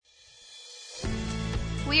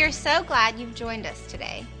We are so glad you've joined us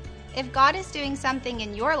today. If God is doing something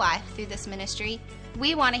in your life through this ministry,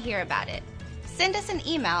 we want to hear about it. Send us an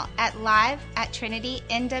email at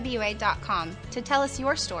live@trinitynwa.com to tell us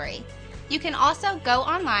your story. You can also go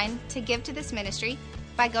online to give to this ministry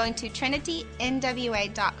by going to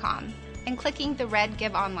trinitynwa.com and clicking the red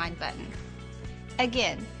Give Online button.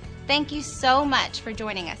 Again, thank you so much for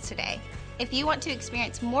joining us today. If you want to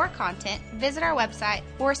experience more content, visit our website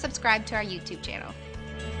or subscribe to our YouTube channel.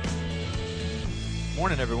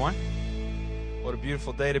 Morning, everyone. What a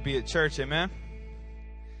beautiful day to be at church, amen?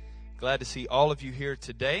 Glad to see all of you here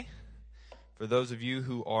today. For those of you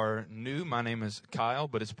who are new, my name is Kyle,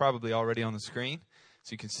 but it's probably already on the screen,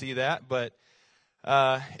 so you can see that. But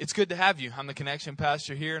it's good to have you. I'm the Connection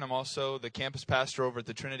Pastor here, and I'm also the campus pastor over at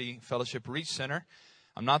the Trinity Fellowship Reach Center.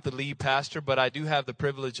 I'm not the lead pastor, but I do have the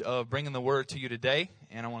privilege of bringing the word to you today,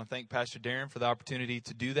 and I want to thank Pastor Darren for the opportunity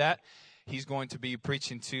to do that. He's going to be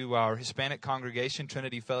preaching to our Hispanic congregation,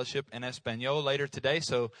 Trinity Fellowship in Espanol, later today.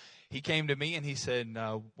 So he came to me and he said,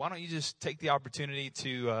 why don't you just take the opportunity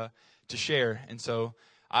to share? And so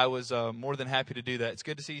I was more than happy to do that. It's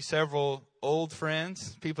good to see several old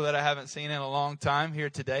friends, people that I haven't seen in a long time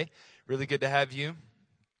here today. Really good to have you.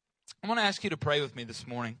 I want to ask you to pray with me this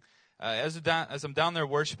morning. As I'm down there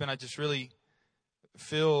worshiping, I just really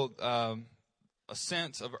feel a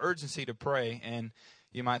sense of urgency to pray. And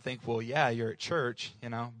you might think, well, yeah, you're at church,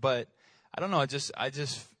 but I don't know. I just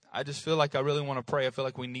feel like I really want to pray. I feel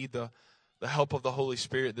like we need the help of the Holy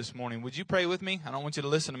Spirit this morning. Would you pray with me? I don't want you to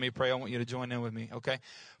listen to me pray. I want you to join in with me, okay?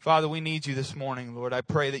 Father, we need you this morning, Lord. I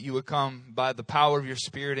pray that you would come by the power of your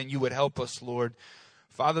Spirit and you would help us, Lord.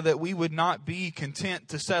 Father, that we would not be content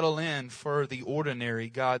to settle in for the ordinary,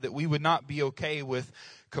 God, that we would not be okay with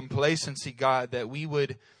complacency, God, that we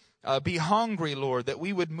would be hungry, Lord, that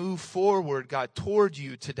we would move forward, God, toward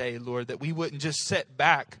you today, Lord, that we wouldn't just sit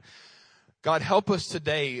back. God, help us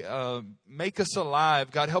today. Make us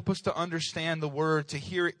alive. God, help us to understand the word, to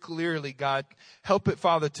hear it clearly, God. Help it,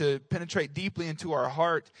 Father, to penetrate deeply into our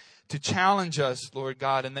heart, to challenge us, Lord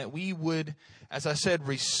God, and that we would, as I said,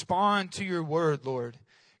 respond to your word, Lord.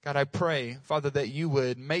 God, I pray, Father, that you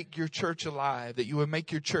would make your church alive, that you would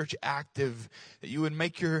make your church active, that you would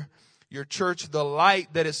make your church the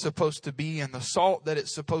light that it's supposed to be and the salt that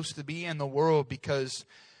it's supposed to be in the world, because,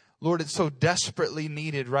 Lord, it's so desperately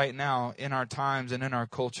needed right now in our times and in our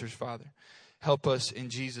cultures, Father. Help us in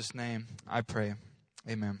Jesus' name, I pray.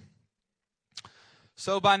 Amen.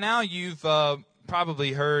 So by now you've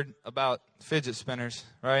probably heard about fidget spinners,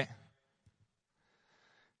 right?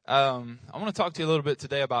 I want to talk to you a little bit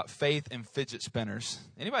today about faith and fidget spinners.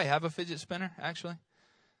 Anybody have a fidget spinner, actually?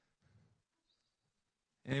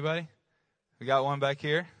 Anybody? We got one back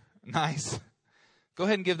here. Nice. Go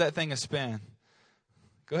ahead and give that thing a spin.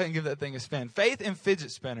 Go ahead and give that thing a spin. Faith and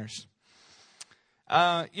fidget spinners.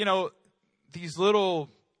 These little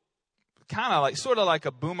sort of like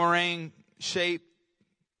a boomerang shaped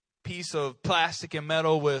piece of plastic and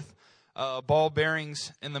metal with ball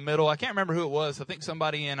bearings in the middle. I can't remember who it was. I think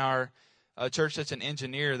somebody in our church that's an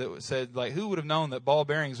engineer that said, like, who would have known that ball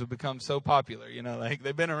bearings would become so popular?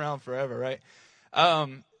 They've been around forever, right?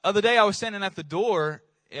 Other day I was standing at the door,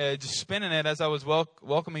 just spinning it as I was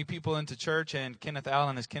welcoming people into church. And Kenneth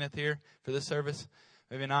Allen, is Kenneth here for this service?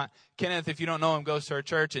 Maybe not. Kenneth, if you don't know him, goes to our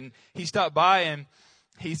church. And he stopped by and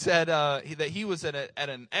he said that he was at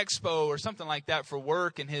an expo or something like that for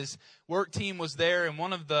work. And his work team was there. And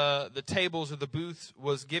one of the tables or the booths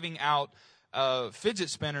was giving out fidget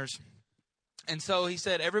spinners. And so he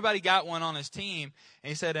said everybody got one on his team. And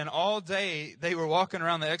he said, and all day they were walking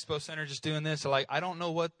around the expo center just doing this. So like, I don't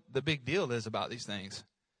know what the big deal is about these things.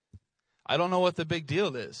 I don't know what the big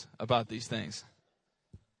deal is about these things.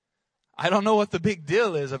 I don't know what the big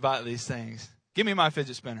deal is about these things. Give me my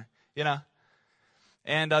fidget spinner,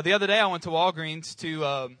 And the other day I went to Walgreens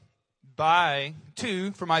to buy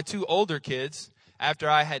two for my two older kids after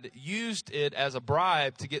I had used it as a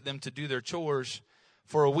bribe to get them to do their chores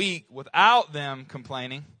for a week without them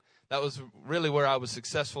complaining. That was really where I was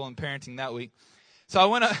successful in parenting that week. So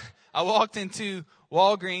I walked into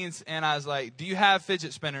Walgreens and I was like, do you have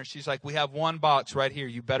fidget spinners? She's like, we have one box right here.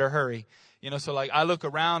 You better hurry. So like I look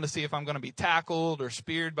around to see if I'm going to be tackled or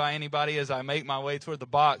speared by anybody as I make my way toward the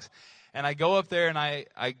box. And I go up there and I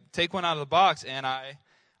take one out of the box and I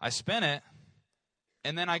spin it.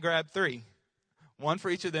 And then I grab three. One for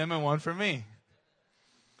each of them and one for me.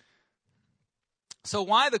 So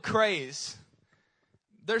why the craze?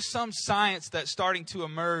 There's some science that's starting to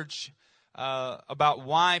emerge about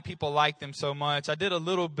why people like them so much. I did a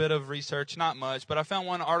little bit of research, not much, but I found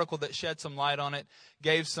one article that shed some light on it,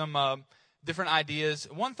 gave some different ideas.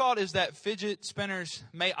 One thought is that fidget spinners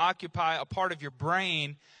may occupy a part of your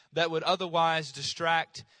brain that would otherwise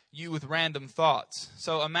distract you with random thoughts.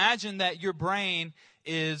 So imagine that your brain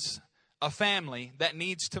is a family that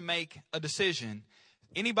needs to make a decision.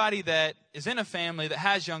 Anybody that is in a family that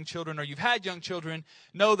has young children, or you've had young children,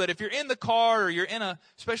 know that if you're in the car or you're in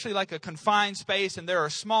especially like a confined space and there are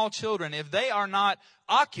small children, if they are not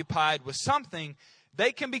occupied with something,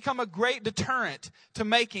 they can become a great deterrent to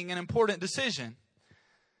making an important decision.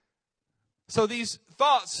 So these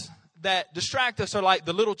thoughts that distract us are like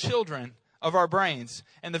the little children of our brains,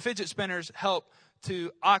 and the fidget spinners help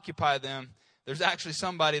to occupy them. There's actually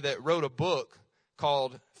somebody that wrote a book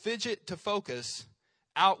called Fidget to Focus,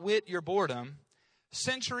 Outwit Your Boredom,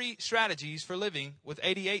 Century Strategies for Living with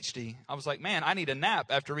ADHD. I was like, man, I need a nap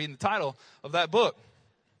after reading the title of that book.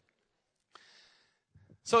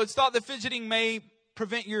 So it's thought that fidgeting may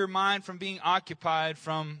prevent your mind from being occupied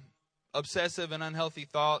from obsessive and unhealthy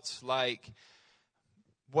thoughts like,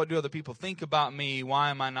 what do other people think about me? Why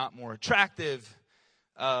am I not more attractive?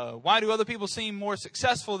 Why do other people seem more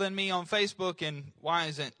successful than me on Facebook? And why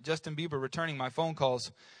isn't Justin Bieber returning my phone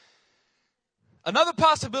calls? Another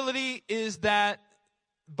possibility is that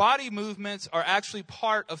body movements are actually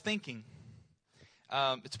part of thinking.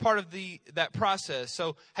 It's part of that process.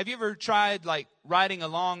 So have you ever tried like writing a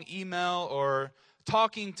long email or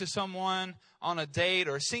talking to someone on a date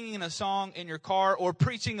or singing a song in your car or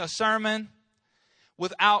preaching a sermon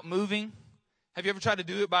without moving? Have you ever tried to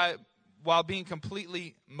do it while being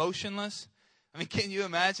completely motionless? I mean, can you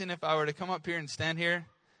imagine if I were to come up here and stand here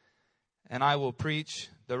and I will preach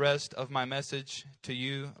the rest of my message to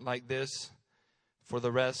you like this for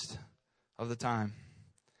the rest of the time?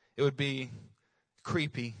 It would be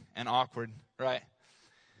creepy and awkward, right?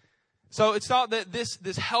 So it's thought that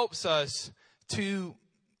this helps us to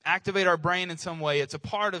activate our brain in some way. It's a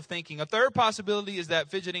part of thinking. A third possibility is that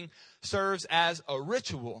fidgeting serves as a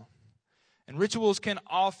ritual. And rituals can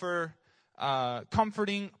offer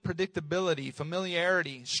comforting predictability,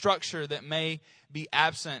 familiarity, structure that may be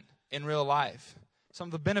absent in real life. Some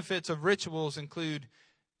of the benefits of rituals include,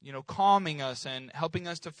 calming us and helping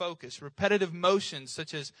us to focus. Repetitive motions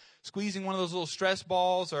such as squeezing one of those little stress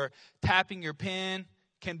balls or tapping your pen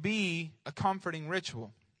can be a comforting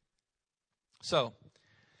ritual. So,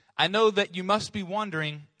 I know that you must be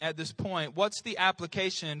wondering at this point, what's the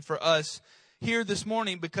application for us here this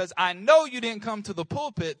morning? Because I know you didn't come to the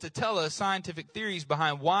pulpit to tell us scientific theories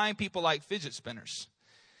behind why people like fidget spinners.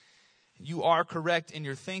 You are correct in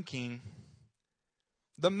your thinking.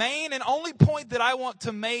 The main and only point that I want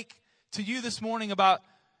to make to you this morning about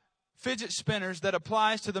fidget spinners that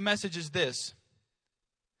applies to the message is this.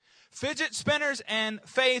 Fidget spinners and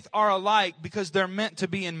faith are alike because they're meant to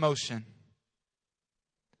be in motion.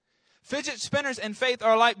 Fidget spinners and faith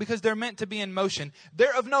are alike because they're meant to be in motion.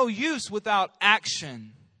 They're of no use without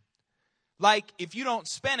action. Like if you don't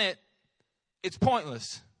spin it, it's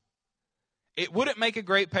pointless. It wouldn't make a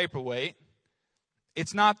great paperweight.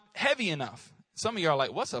 It's not heavy enough. Some of you are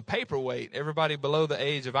like, what's a paperweight? Everybody below the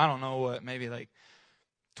age of, I don't know what, maybe like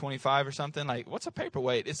 25 or something. Like, what's a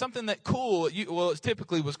paperweight? It's something that it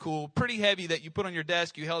typically was cool, pretty heavy that you put on your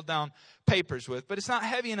desk, you held down papers with. But it's not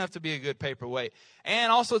heavy enough to be a good paperweight.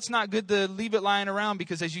 And also, it's not good to leave it lying around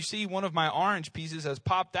because as you see, one of my orange pieces has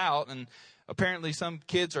popped out. And apparently some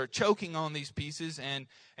kids are choking on these pieces. And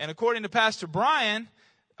according to Pastor Brian,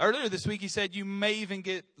 earlier this week, he said you may even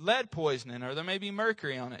get lead poisoning or there may be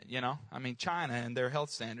mercury on it, I mean, China and their health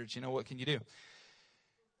standards, what can you do?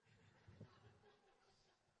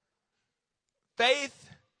 Faith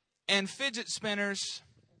and fidget spinners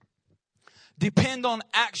depend on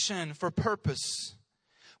action for purpose.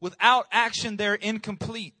 Without action, they're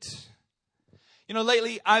incomplete.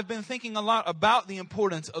 Lately, I've been thinking a lot about the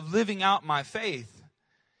importance of living out my faith.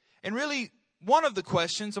 And really, one of the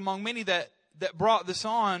questions among many that brought this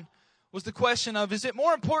on was the question of, is it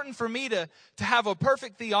more important for me to have a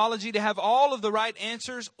perfect theology, to have all of the right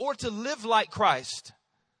answers, or to live like Christ?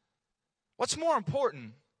 What's more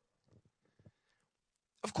important?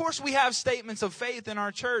 Of course, we have statements of faith in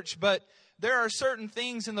our church, but there are certain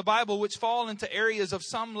things in the Bible which fall into areas of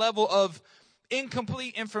some level of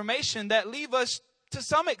incomplete information that leave us, to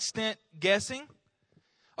some extent, guessing.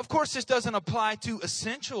 Of course, this doesn't apply to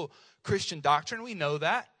essential Christian doctrine. We know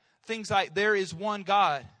that. Things like there is one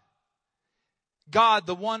God. God,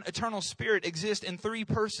 the one eternal Spirit, exists in three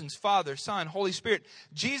persons, Father, Son, Holy Spirit.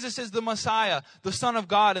 Jesus is the Messiah, the Son of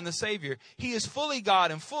God and the Savior. He is fully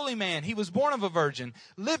God and fully man. He was born of a virgin,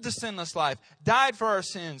 lived a sinless life, died for our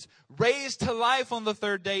sins, raised to life on the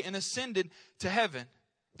third day, and ascended to heaven.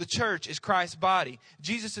 the church is Christ's body.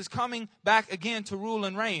 Jesus is coming back again to rule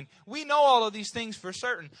and reign. We know all of these things for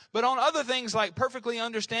certain. But on other things like perfectly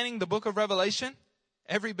understanding the book of Revelation,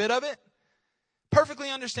 every bit of it, perfectly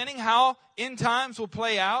understanding how end times will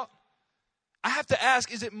play out, I have to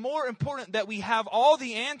ask, is it more important that we have all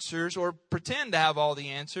the answers or pretend to have all the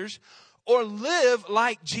answers, or live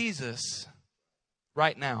like Jesus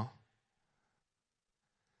right now?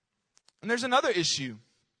 And there's another issue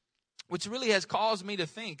which really has caused me to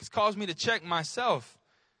think. It's caused me to check myself.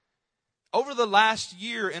 Over the last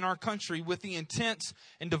year in our country, with the intense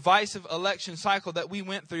and divisive election cycle that we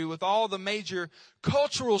went through, with all the major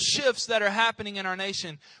cultural shifts that are happening in our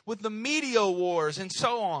nation, with the media wars and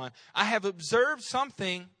so on, I have observed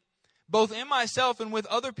something both in myself and with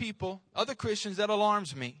other people, other Christians, that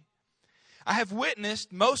alarms me. I have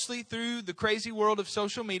witnessed, mostly through the crazy world of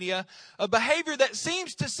social media, a behavior that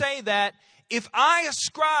seems to say that if I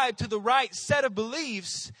ascribe to the right set of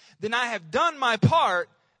beliefs, then I have done my part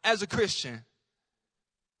as a Christian.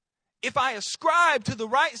 If I ascribe to the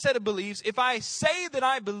right set of beliefs, if I say that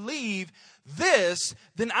I believe this,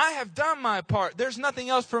 then I have done my part. There's nothing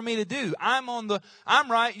else for me to do. I'm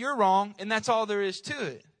right, you're wrong, and that's all there is to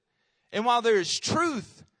it. And while there is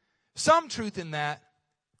truth, some truth in that,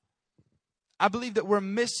 I believe that we're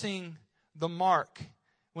missing the mark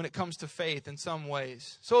when it comes to faith in some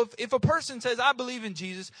ways. So if a person says, I believe in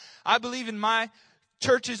Jesus, I believe in my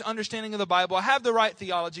church's understanding of the Bible, I have the right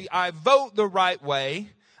theology, I vote the right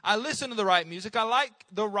way, I listen to the right music, I like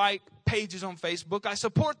the right pages on Facebook, I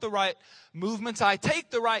support the right movements, I take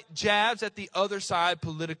the right jabs at the other side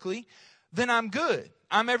politically, then I'm good.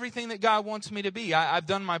 I'm everything that God wants me to be. I've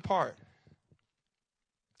done my part.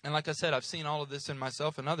 And like I said, I've seen all of this in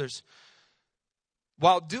myself and others.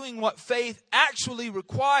 While doing what faith actually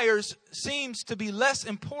requires seems to be less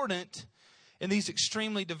important in these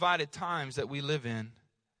extremely divided times that we live in.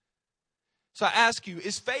 So I ask you,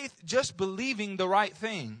 is faith just believing the right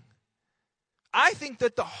thing? I think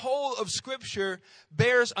that the whole of Scripture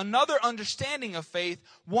bears another understanding of faith,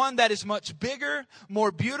 one that is much bigger,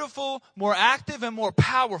 more beautiful, more active, and more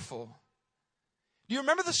powerful. Do you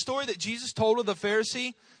remember the story that Jesus told of the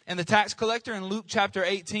Pharisee and the tax collector in Luke chapter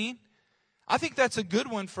 18? I think that's a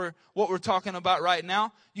good one for what we're talking about right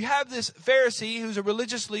now. You have this Pharisee who's a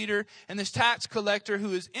religious leader and this tax collector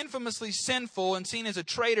who is infamously sinful and seen as a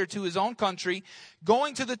traitor to his own country,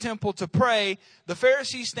 going to the temple to pray. The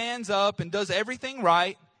Pharisee stands up and does everything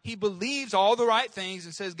right. He believes all the right things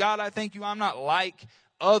and says, God, I thank you, I'm not like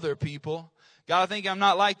other people. God, I think I'm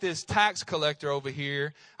not like this tax collector over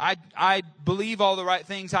here. I believe all the right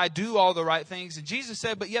things. I do all the right things. And Jesus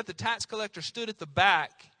said, but yet the tax collector stood at the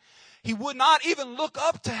back. He would not even look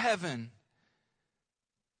up to heaven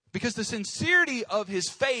because the sincerity of his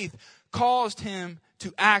faith caused him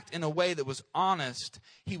to act in a way that was honest.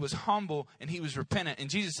 He was humble and he was repentant. And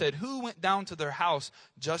Jesus said, who went down to their house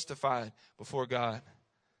justified before God?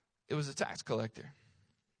 It was a tax collector.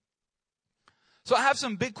 So I have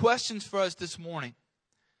some big questions for us this morning.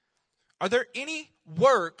 Are there any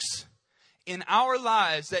works in our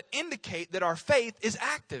lives that indicate that our faith is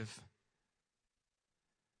active?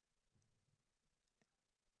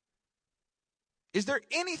 Is there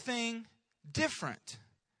anything different?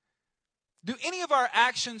 Do any of our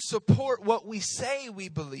actions support what we say we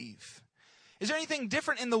believe? Is there anything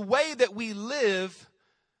different in the way that we live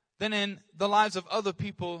than in the lives of other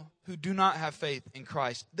people who do not have faith in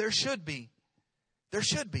Christ? There should be. There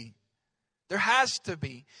should be. There has to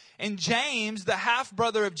be. And James, the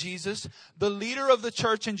half-brother of Jesus, the leader of the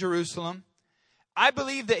church in Jerusalem, I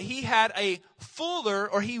believe that he had a fuller,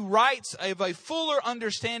 or he writes of a fuller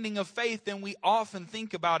understanding of faith than we often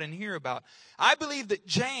think about and hear about. I believe that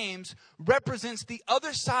James represents the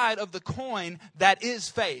other side of the coin that is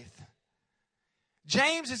faith.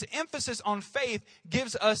 James's emphasis on faith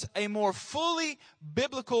gives us a more fully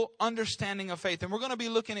biblical understanding of faith. And we're going to be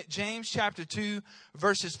looking at James chapter 2,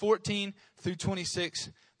 verses 14 through 26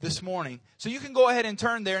 this morning. So you can go ahead and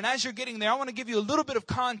turn there. And as you're getting there, I want to give you a little bit of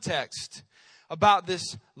context about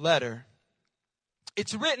this letter.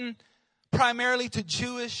 It's written primarily to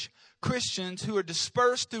Jewish Christians who are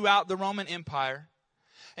dispersed throughout the Roman Empire.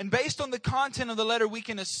 And based on the content of the letter, we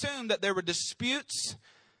can assume that there were disputes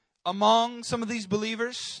among some of these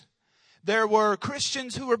believers. There were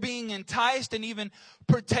Christians who were being enticed and even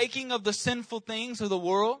partaking of the sinful things of the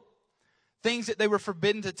world, things that they were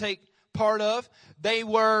forbidden to take part of. They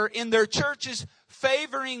were in their churches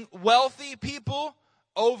favoring wealthy people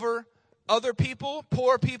over other people,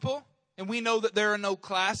 poor people. And we know that there are no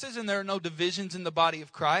classes and there are no divisions in the body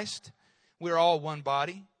of Christ. We're all one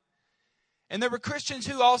body. And there were Christians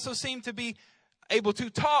who also seemed to be able to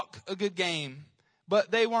talk a good game, but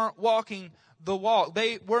they weren't walking the walk.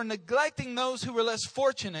 They were neglecting those who were less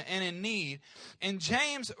fortunate and in need. And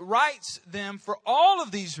James writes them for all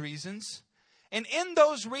of these reasons. And in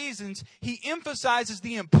those reasons, he emphasizes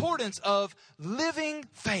the importance of living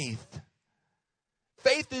faith.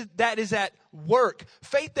 Faith that is at work.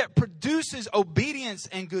 Faith that produces obedience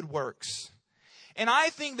and good works. And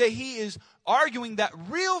I think that he is arguing that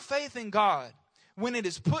real faith in God, when it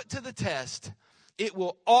is put to the test, it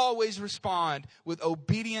will always respond with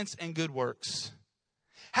obedience and good works.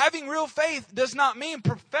 Having real faith does not mean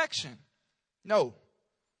perfection. No.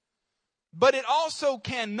 But it also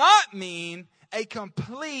cannot mean a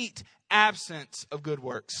complete absence of good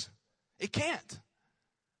works. It can't.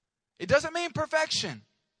 It doesn't mean perfection.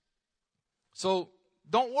 So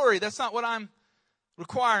don't worry, that's not what I'm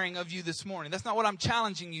requiring of you this morning. That's not what I'm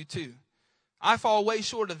challenging you to. I fall way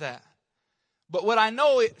short of that. But what I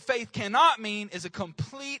know faith cannot mean is a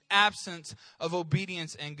complete absence of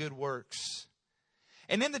obedience and good works.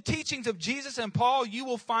 And in the teachings of Jesus and Paul, you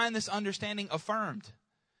will find this understanding affirmed.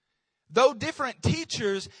 Though different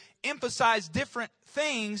teachers emphasize different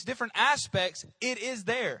things, different aspects, it is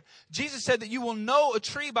there. Jesus said that you will know a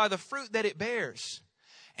tree by the fruit that it bears.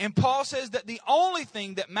 And Paul says that the only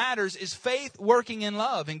thing that matters is faith working in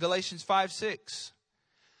love in Galatians 5:6.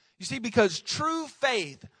 You see, because true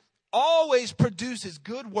faith always produces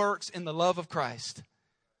good works in the love of Christ.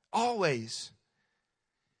 Always.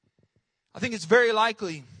 I think it's very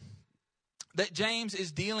likely that James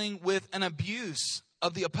is dealing with an abuse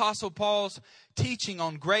of the Apostle Paul's teaching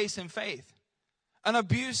on grace and faith. An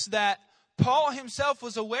abuse that Paul himself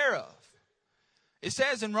was aware of. It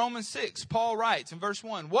says in Romans 6, Paul writes in verse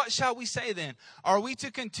 1, "What shall we say then? Are we to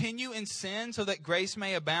continue in sin so that grace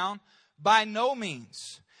may abound? By no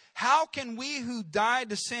means. How can we who died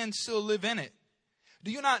to sin still live in it?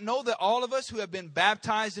 Do you not know that all of us who have been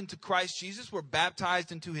baptized into Christ Jesus were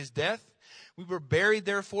baptized into his death? We were buried,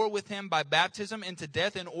 therefore, with him by baptism into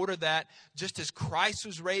death, in order that, just as Christ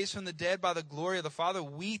was raised from the dead by the glory of the Father,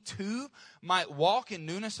 we too might walk in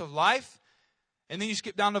newness of life." And then you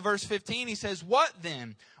skip down to verse 15. He says, "What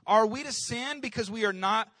then? Are we to sin because we are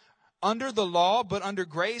not under the law, but under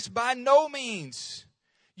grace? By no means.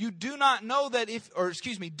 Do you not know that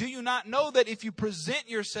if you present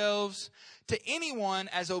yourselves to anyone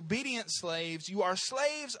as obedient slaves, you are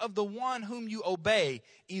slaves of the one whom you obey,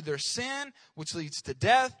 either sin, which leads to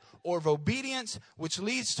death, or of obedience, which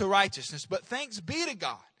leads to righteousness. But thanks be to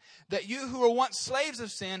God that you who were once slaves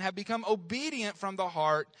of sin have become obedient from the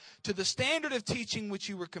heart to the standard of teaching which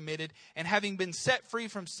you were committed, and having been set free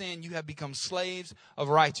from sin, you have become slaves of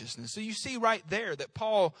righteousness." So you see right there that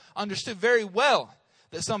Paul understood very well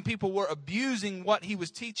that some people were abusing what he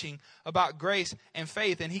was teaching about grace and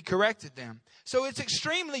faith, and he corrected them. So it's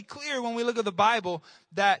extremely clear when we look at the Bible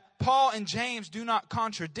that Paul and James do not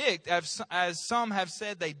contradict, as some have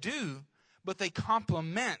said they do, but they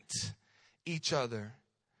complement each other.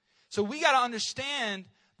 So we got to understand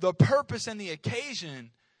the purpose and the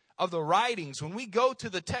occasion of the writings. When we go to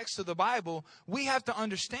the text of the Bible, we have to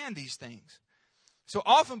understand these things. So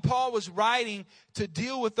often Paul was writing to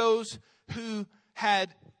deal with those who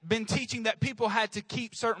had been teaching that people had to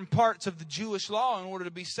keep certain parts of the Jewish law in order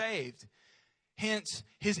to be saved. Hence,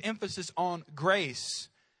 his emphasis on grace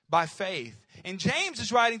by faith. And James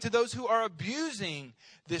is writing to those who are abusing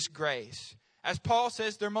this grace. As Paul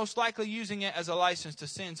says, they're most likely using it as a license to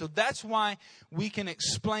sin. So that's why we can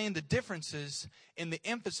explain the differences in the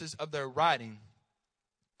emphasis of their writing.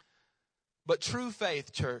 But true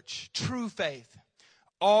faith, church, true faith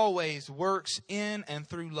always works in and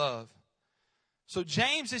through love. So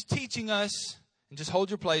James is teaching us, and just hold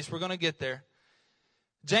your place, we're going to get there.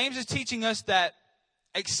 James is teaching us that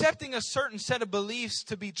accepting a certain set of beliefs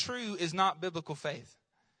to be true is not biblical faith.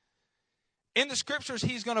 In the scriptures,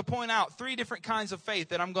 he's going to point out 3 different kinds of faith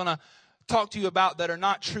that I'm going to talk to you about that are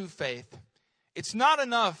not true faith. It's not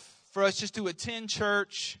enough for us just to attend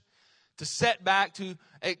church, to sit back, to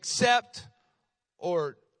accept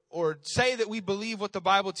or say that we believe what the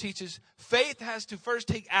Bible teaches. Faith has to first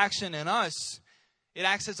take action in us. It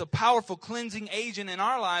acts as a powerful cleansing agent in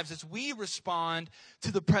our lives as we respond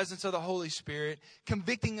to the presence of the Holy Spirit,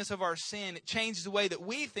 convicting us of our sin. It changes the way that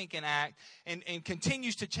we think and act, and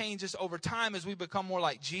continues to change us over time as we become more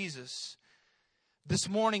like Jesus. This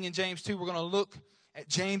morning in James 2, we're going to look at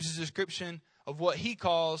James's description of what he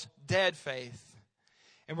calls dead faith.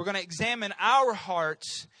 And we're going to examine our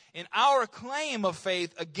hearts and our claim of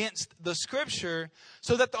faith against the Scripture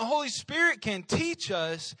so that the Holy Spirit can teach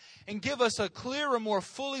us and give us a clearer, more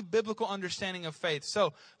fully biblical understanding of faith.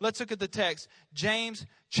 So let's look at the text. James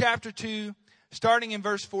chapter 2, starting in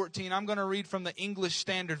verse 14. I'm going to read from the English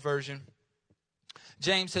Standard Version.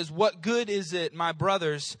 James says, what good is it, my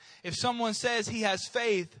brothers, if someone says he has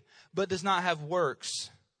faith but does not have works?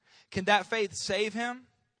 Can that faith save him?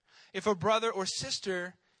 If a brother or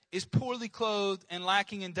sister is poorly clothed and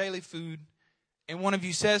lacking in daily food, and one of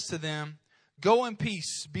you says to them, go in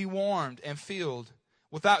peace, be warmed and filled,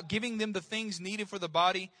 without giving them the things needed for the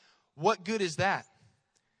body, what good is that?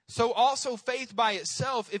 So also faith by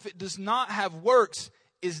itself, if it does not have works,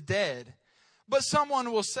 is dead. But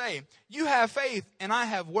someone will say, you have faith and I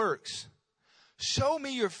have works. Show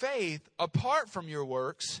me your faith apart from your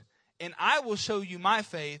works, and I will show you my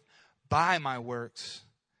faith by my works.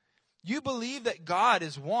 You believe that God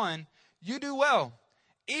is one. You do well.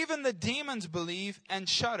 Even the demons believe and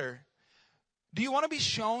shudder. Do you want to be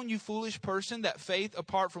shown, you foolish person, that faith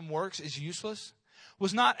apart from works is useless?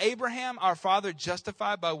 Was not Abraham, our father,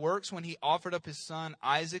 justified by works when he offered up his son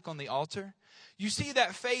Isaac on the altar? You see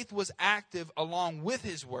that faith was active along with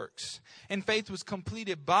his works, and faith was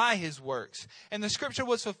completed by his works. And the scripture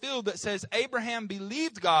was fulfilled that says, Abraham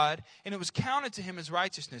believed God, and it was counted to him as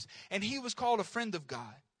righteousness, and he was called a friend of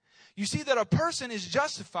God. You see that a person is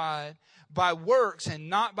justified by works and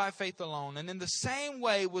not by faith alone. And in the same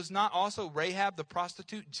way, was not also Rahab the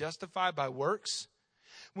prostitute justified by works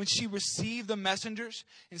when she received the messengers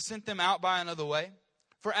and sent them out by another way?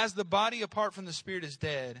 For as the body apart from the spirit is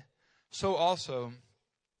dead, so also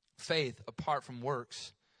faith apart from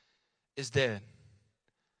works is dead.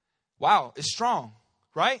 Wow, it's strong,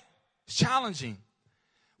 right? It's challenging.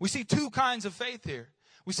 We see two kinds of faith here.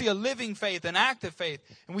 We see a living faith, an active faith,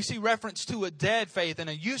 and we see reference to a dead faith and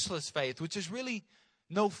a useless faith, which is really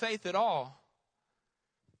no faith at all.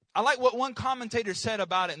 I like what one commentator said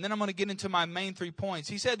about it, and then I'm going to get into my main 3 points.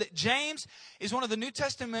 He said that James is one of the New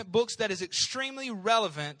Testament books that is extremely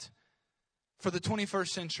relevant for the 21st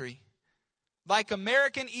century. Like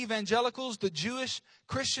American evangelicals, the Jewish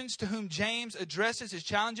Christians to whom James addresses his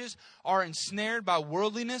challenges are ensnared by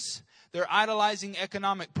worldliness. They're idolizing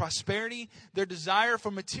economic prosperity. Their desire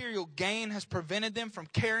for material gain has prevented them from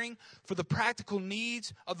caring for the practical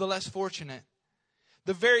needs of the less fortunate.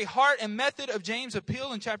 The very heart and method of James'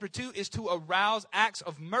 appeal in chapter 2 is to arouse acts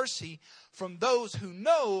of mercy from those who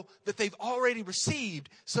know that they've already received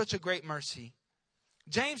such a great mercy.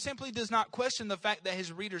 James simply does not question the fact that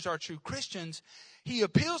his readers are true Christians. He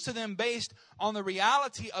appeals to them based on the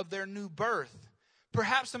reality of their new birth.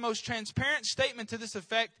 Perhaps the most transparent statement to this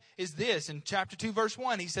effect is this. In chapter 2, verse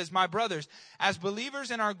 1, he says, my brothers, as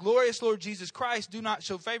believers in our glorious Lord Jesus Christ, do not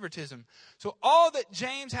show favoritism. So all that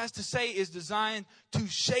James has to say is designed to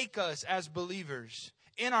shake us as believers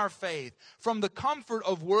in our faith from the comfort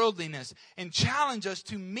of worldliness and challenge us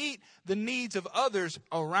to meet the needs of others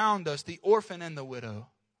around us, the orphan and the widow.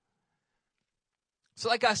 So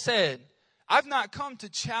like I said, I've not come to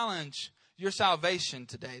challenge your salvation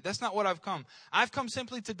today. That's not what I've come. I've come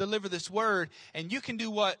simply to deliver this word, and you can do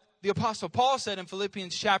what the Apostle Paul said in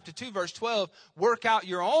Philippians chapter 2, verse 12, work out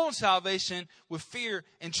your own salvation with fear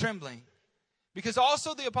and trembling. Because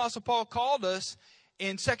also the Apostle Paul called us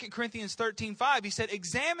in 2 Corinthians 13:5, he said,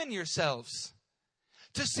 examine yourselves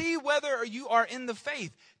to see whether you are in the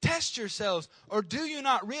faith. Test yourselves, or do you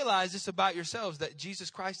not realize this about yourselves, that Jesus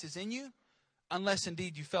Christ is in you, unless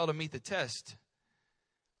indeed you fail to meet the test.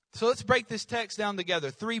 So let's break this text down together.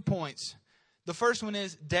 3 points. The first one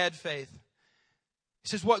is dead faith. He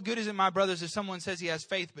says, what good is it, my brothers, if someone says he has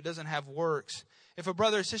faith but doesn't have works? If a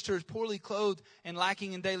brother or sister is poorly clothed and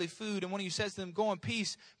lacking in daily food, and one of you says to them, go in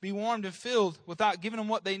peace, be warmed and filled, without giving them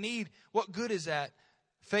what they need, what good is that?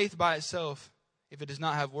 Faith by itself, if it does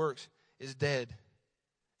not have works, is dead.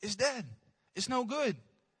 It's dead. It's no good.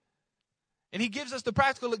 And he gives us the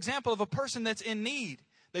practical example of a person that's in need.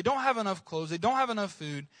 They don't have enough clothes. They don't have enough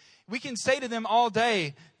food. We can say to them all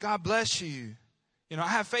day, God bless you. You know, I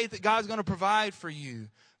have faith that God's going to provide for you.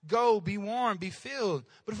 Go, be warm, be filled.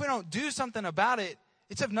 But if we don't do something about it,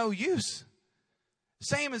 it's of no use.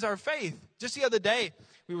 Same as our faith. Just the other day,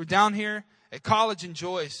 we were down here at college in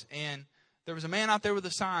Joyce, and there was a man out there with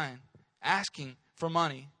a sign asking for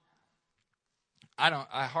money.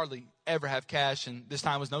 I hardly ever have cash, and this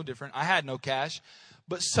time was no different. I had no cash.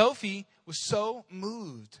 But Sophie was so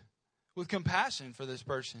moved with compassion for this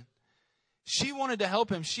person. She wanted to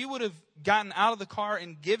help him. She would have gotten out of the car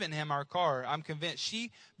and given him our car. I'm convinced.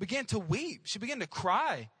 She began to weep. She began to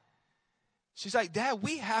cry. She's like, Dad,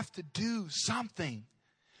 we have to do something.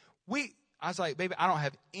 I was like, baby, I don't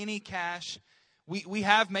have any cash. We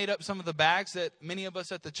have made up some of the bags that many of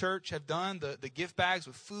us at the church have done, the gift bags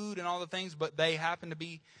with food and all the things, but they happen to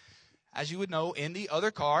be, as you would know, in the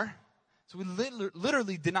other car. So we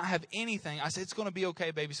literally did not have anything. I said, it's going to be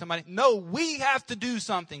okay, baby. No, we have to do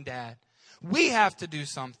something, Dad. We have to do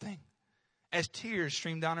something. as tears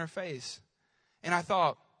streamed down her face. And I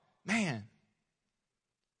thought, man,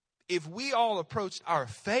 if we all approached our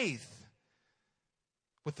faith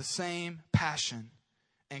with the same passion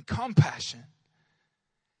and compassion,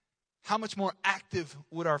 how much more active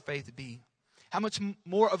would our faith be? How much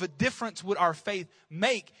more of a difference would our faith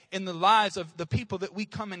make in the lives of the people that we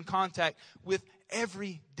come in contact with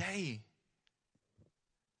every day?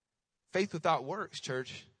 Faith without works,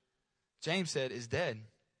 church, James said, is dead.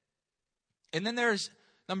 And then there's,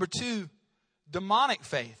 number 2, demonic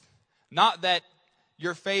faith. Not that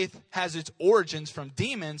your faith has its origins from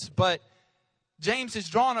demons, but James is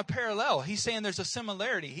drawing a parallel. He's saying there's a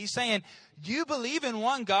similarity. He's saying, you believe in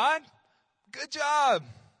one God? Good job.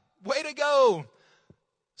 Way to go.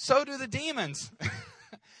 So do the demons.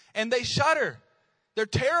 And they shudder. They're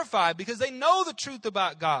terrified because they know the truth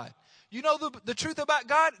about God. You know the truth about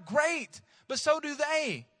God? Great. But so do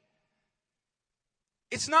they.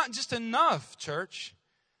 It's not just enough, church,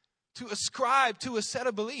 to ascribe to a set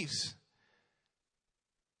of beliefs.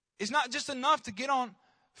 It's not just enough to get on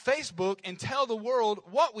Facebook and tell the world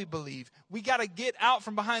what we believe. We got to get out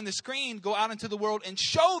from behind the screen, go out into the world and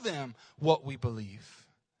show them what we believe.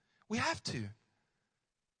 We have to.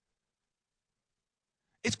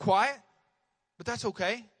 It's quiet, but that's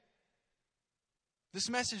okay. This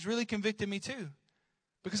message really convicted me too.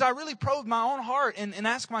 Because I really probed my own heart and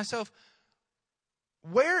asked myself,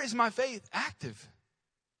 where is my faith active?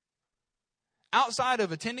 Outside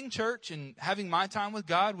of attending church and having my time with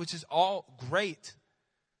God, which is all great.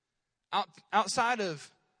 Outside of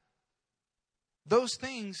those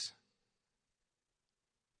things,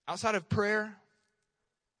 outside of prayer,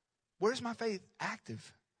 where's my faith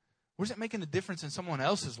active? Where's it making a difference in someone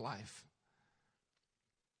else's life?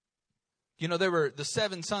 You know, there were the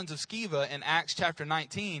 7 sons of Sceva in Acts chapter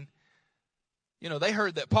 19. You know, they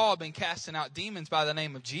heard that Paul had been casting out demons by the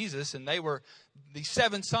name of Jesus, and they were the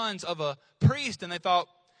 7 sons of a priest, and they thought,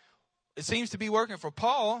 it seems to be working for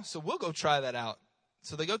Paul, so we'll go try that out.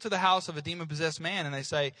 So they go to the house of a demon-possessed man, and they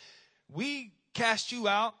say, we cast you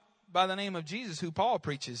out by the name of Jesus, who Paul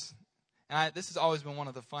preaches. And this has always been one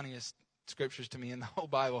of the funniest scriptures to me in the whole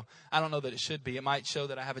Bible. I don't know that it should be. It might show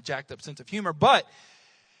that I have a jacked up sense of humor. But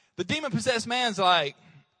the demon-possessed man's like,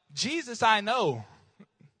 Jesus I know.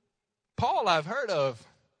 Paul I've heard of.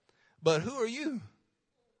 But who are you?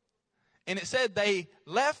 And it said they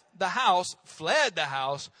left the house, fled the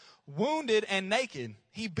house, wounded and naked.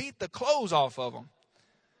 He beat the clothes off of them.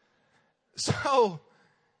 So,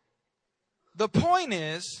 the point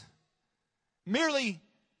is, merely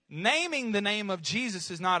naming the name of Jesus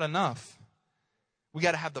is not enough. We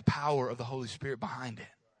got to have the power of the Holy Spirit behind it.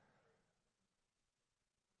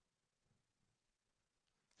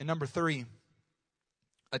 And number 3,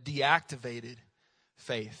 a deactivated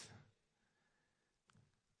faith.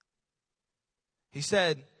 He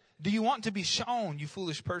said, do you want to be shown, you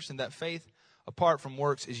foolish person, that faith apart from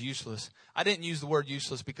works is useless? I didn't use the word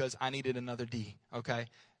useless because I needed another D, okay?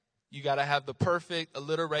 You got to have the perfect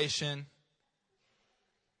alliteration.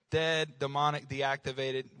 Dead, demonic,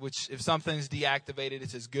 deactivated, which if something's deactivated,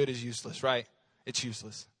 it's as good as useless, right? It's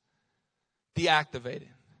useless. Deactivated.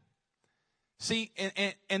 See,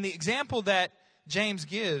 and the example that James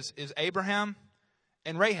gives is Abraham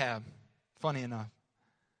and Rahab, funny enough.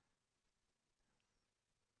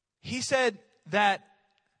 He said that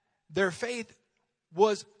their faith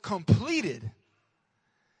was completed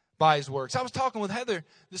by his works. I was talking with Heather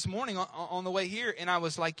this morning on the way here, and I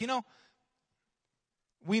was like, you know,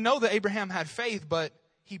 we know that Abraham had faith, but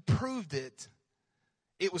he proved it.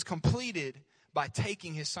 It was completed by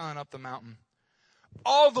taking his son up the mountain.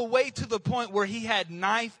 All the way to the point where he had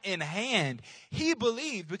knife in hand. He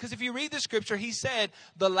believed, because if you read the scripture, he said,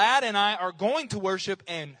 the lad and I are going to worship,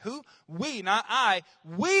 and who? We, not I.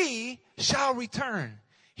 We shall return.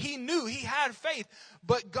 He knew, he had faith,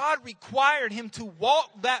 but God required him to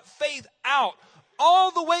walk that faith out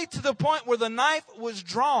all the way to the point where the knife was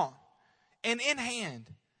drawn and in hand.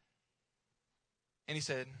 And he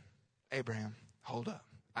said, Abraham, hold up.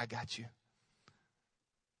 I got you.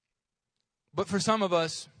 But for some of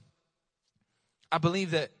us, I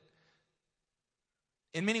believe that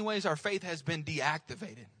in many ways our faith has been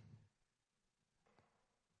deactivated.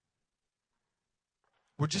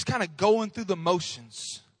 We're just kind of going through the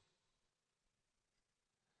motions.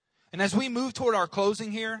 And as we move toward our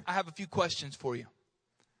closing here, I have a few questions for you.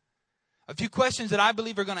 A few questions that I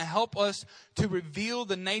believe are going to help us to reveal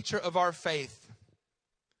the nature of our faith.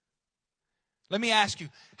 Let me ask you,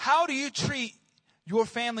 how do you treat your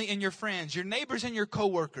family and your friends, your neighbors and your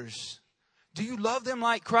coworkers? Do you love them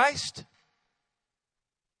like Christ?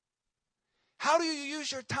 How do you use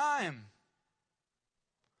your time?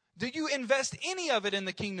 Do you invest any of it in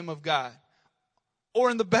the kingdom of God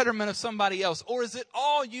or in the betterment of somebody else? Or is it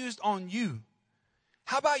all used on you?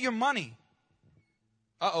 How about your money?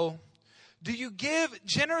 Do you give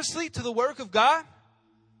generously to the work of God?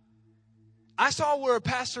 I saw where a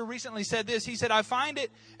pastor recently said this. He said, I find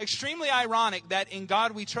it extremely ironic that in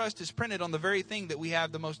God we trust is printed on the very thing that we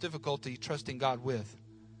have the most difficulty trusting God with.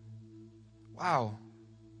 Wow.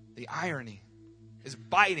 The irony is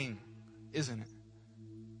biting, isn't it?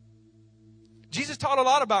 Jesus taught a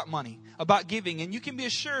lot about money, about giving, and you can be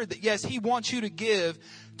assured that, yes, He wants you to give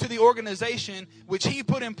to the organization which He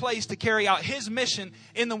put in place to carry out His mission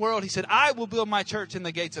in the world. He said, I will build my church and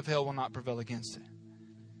the gates of hell will not prevail against it.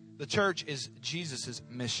 The church is Jesus'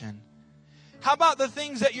 mission. How about the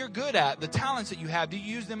things that you're good at, the talents that you have? Do you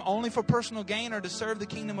use them only for personal gain or to serve the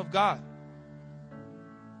kingdom of God?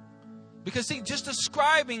 Because see, just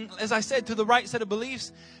ascribing, as I said, to the right set of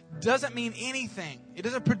beliefs doesn't mean anything. It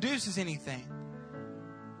doesn't produce anything.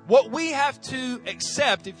 What we have to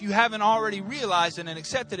accept, if you haven't already realized it and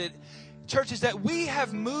accepted it, church, is that we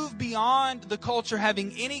have moved beyond the culture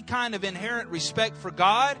having any kind of inherent respect for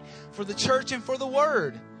God, for the church, and for the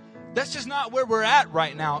Word. That's just not where we're at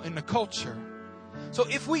right now in the culture. So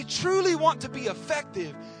if we truly want to be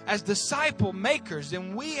effective as disciple makers,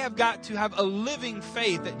 then we have got to have a living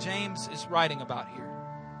faith that James is writing about here.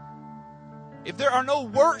 If there are no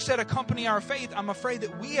works that accompany our faith, I'm afraid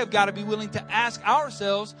that we have got to be willing to ask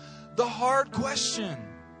ourselves the hard question.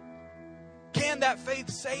 Can that faith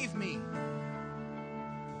save me?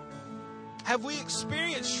 Have we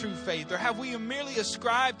experienced true faith, or have we merely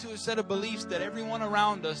ascribed to a set of beliefs that everyone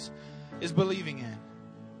around us is believing in?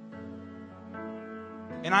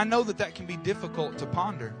 And I know that that can be difficult to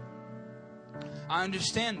ponder. I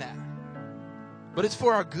understand that. But it's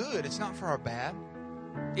for our good. It's not for our bad.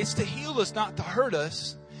 It's to heal us, not to hurt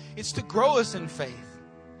us. It's to grow us in faith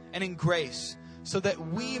and in grace so that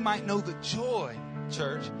we might know the joy,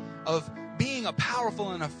 church, of being a powerful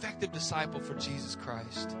and effective disciple for Jesus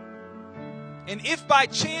Christ. And if by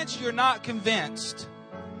chance you're not convinced,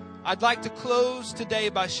 I'd like to close today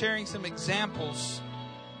by sharing some examples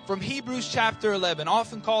from Hebrews chapter 11,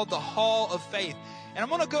 often called the Hall of Faith. And I'm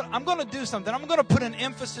going to do something. I'm going to put an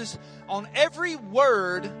emphasis on every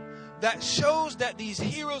word that shows that these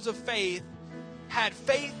heroes of faith had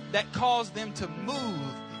faith that caused them to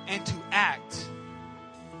move and to act.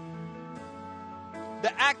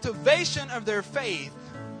 The activation of their faith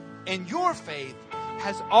and your faith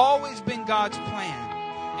has always been God's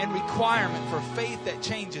plan and requirement for faith that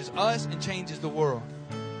changes us and changes the world.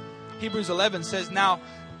 Hebrews 11 says, now,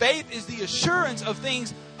 faith is the assurance of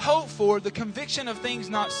things hoped for, the conviction of things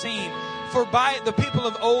not seen. For by it the people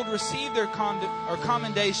of old received their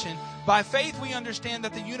commendation. By faith we understand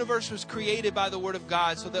that the universe was created by the word of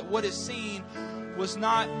God, so that what is seen was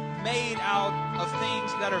not made out of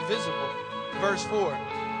things that are visible. Verse 4.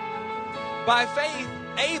 By faith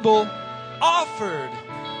Abel offered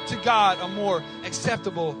to God a more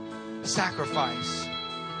acceptable sacrifice.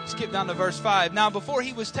 Skip down to verse 5. Now before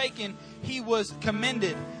he was taken, he was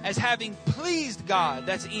commended as having pleased God.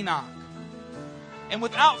 That's Enoch. And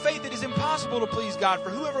without faith it is impossible to please God, for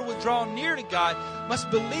whoever would draw near to God must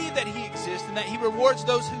believe that He exists and that He rewards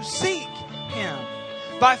those who seek Him.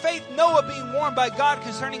 By faith Noah, being warned by God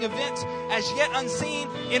concerning events as yet unseen,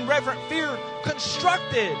 in reverent fear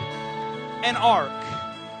constructed an ark.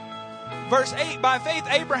 Verse 8, by faith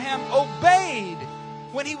Abraham obeyed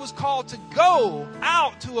when he was called to go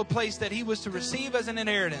out to a place that he was to receive as an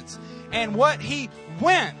inheritance. And what? He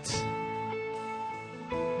went.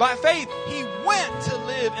 By faith, he went to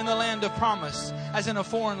live in the land of promise, as in a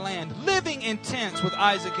foreign land, living in tents with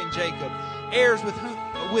Isaac and Jacob, heirs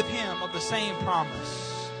with him of the same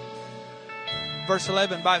promise. Verse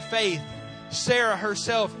 11, by faith, Sarah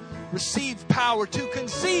herself received power to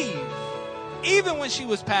conceive, even when she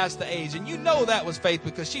was past the age. And you know that was faith,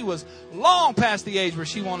 because she was long past the age where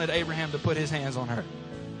she wanted Abraham to put his hands on her.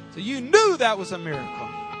 So you knew that was a miracle.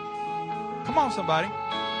 Come on, somebody.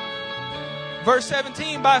 Verse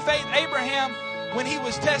 17, by faith Abraham, when he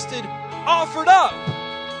was tested, offered up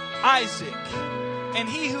Isaac. And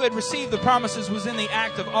he who had received the promises was in the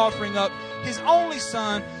act of offering up his only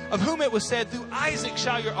son, of whom it was said, through Isaac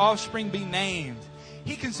shall your offspring be named.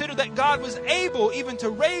 He considered that God was able even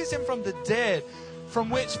to raise him from the dead,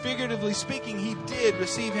 from which, figuratively speaking, he did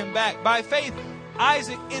receive him back. By faith,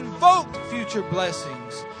 Isaac invoked future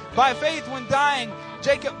blessings. By faith, when dying,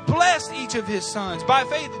 Jacob blessed each of his sons. By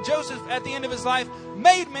faith, Joseph, at the end of his life,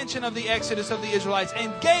 made mention of the exodus of the Israelites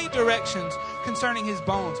and gave directions concerning his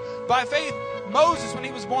bones. By faith, Moses, when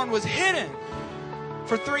he was born, was hidden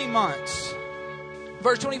for 3 months.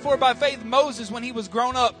 Verse 24, by faith, Moses, when he was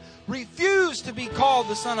grown up, refused to be called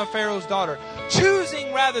the son of Pharaoh's daughter,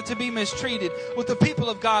 choosing rather to be mistreated with the people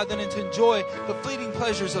of God than to enjoy the fleeting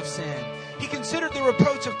pleasures of sin. He considered the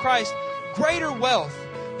reproach of Christ greater wealth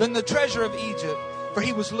than the treasure of Egypt, for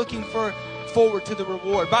he was looking forward to the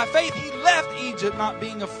reward. By faith he left Egypt, not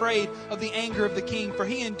being afraid of the anger of the king, for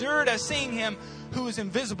he endured as seeing him who is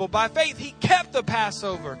invisible. By faith he kept the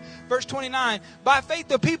Passover. Verse 29, by faith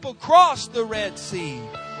the people crossed the Red Sea.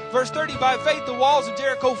 Verse 30, by faith the walls of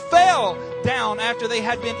Jericho fell down after they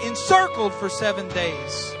had been encircled for 7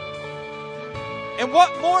 days. And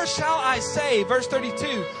what more shall I say? Verse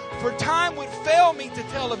 32, for time would fail me to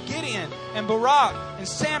tell of Gideon and Barak and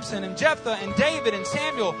Samson and Jephthah and David and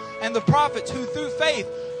Samuel and the prophets who through faith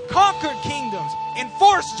conquered kingdoms,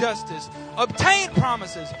 enforced justice, obtained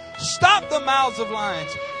promises, stopped the mouths of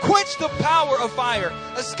lions, quenched the power of fire,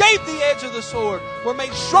 escaped the edge of the sword, were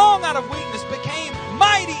made strong out of weakness, became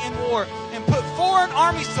mighty in war, and put foreign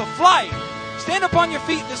armies to flight. Stand up on your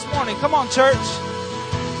feet this morning. Come on, church.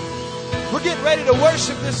 We're getting ready to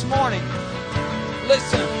worship this morning.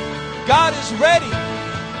 Listen, God is ready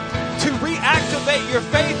to reactivate your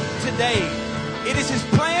faith today. It is His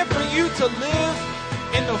plan for you to live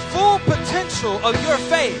in the full potential of your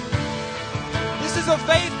faith. This is a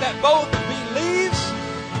faith that both believes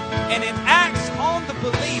and enacts on the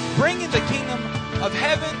belief, bringing the kingdom of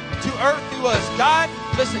heaven to earth through us. God,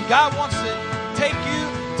 listen, God wants to take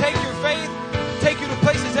your faith, take you to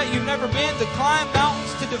places that you've never been, to climb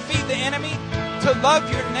mountains, to defeat the enemy, to love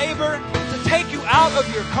your neighbor, to take you out of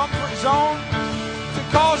your comfort zone, to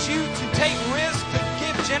cause you to take risks, to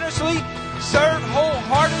give generously, serve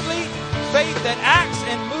wholeheartedly, faith that acts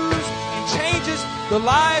and moves and changes the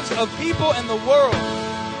lives of people in the world.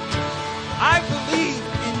 I believe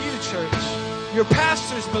in you, church. Your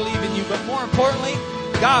pastors believe in you, but more importantly,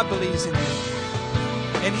 God believes in you.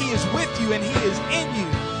 And He is with you and He is in you.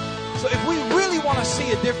 So if we really want to see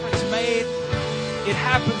a difference made, it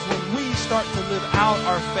happens when we start to live out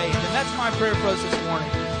our faith. And that's my prayer for us this morning.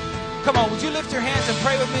 Come on, would you lift your hands and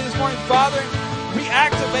pray with me this morning? Father,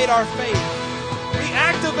 reactivate our faith.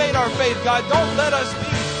 Reactivate our faith, God. Don't let us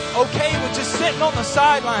be okay with just sitting on the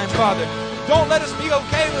sidelines, Father. Don't let us be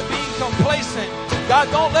okay with being complacent.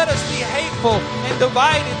 God, don't let us be hateful and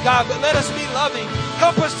divided, God, but let us be loving.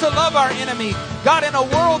 Help us to love our enemy. God, in a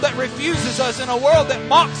world that refuses us, in a world that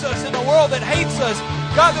mocks us, in a world that hates us,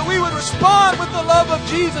 God, that we would respond with the love of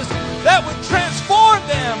Jesus that would transform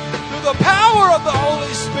them through the power of the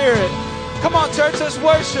Holy Spirit. Come on, church, let's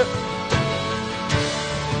worship.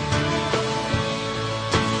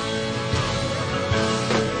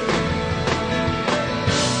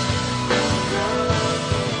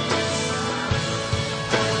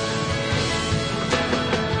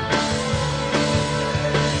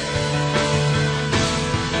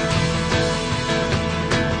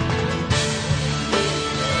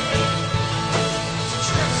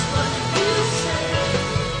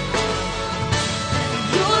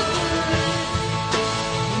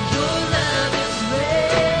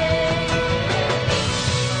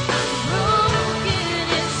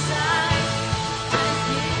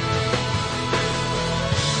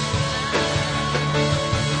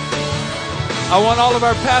 I want all of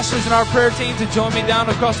our pastors and our prayer team to join me down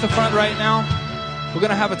across the front right now. We're going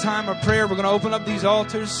to have a time of prayer. We're going to open up these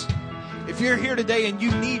altars. If you're here today and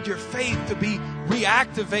you need your faith to be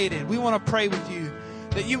reactivated, we want to pray with you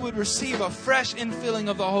that you would receive a fresh infilling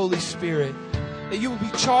of the Holy Spirit, that you would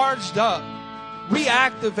be charged up,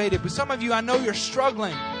 reactivated. But some of you, I know you're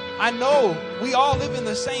struggling. I know we all live in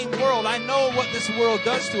the same world. I know what this world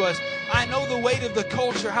does to us. I know the weight of the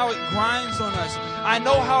culture, how it grinds on us. I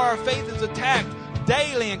know how our faith is attacked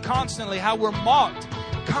daily and constantly, how we're mocked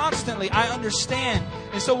constantly. I understand.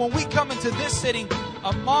 And so when we come into this sitting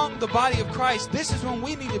among the body of Christ, this is when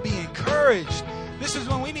we need to be encouraged. This is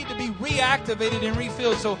when we need to be reactivated and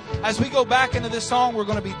refilled. So as we go back into this song, we're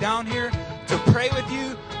going to be down here to pray with you.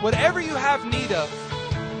 Whatever you have need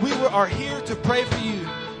of, we are here to pray for you.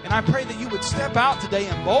 And I pray that you would step out today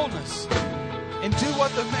in boldness and do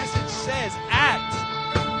what the message says. Act.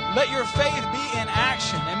 Let your faith be in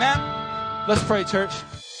action. Amen? Let's pray, church.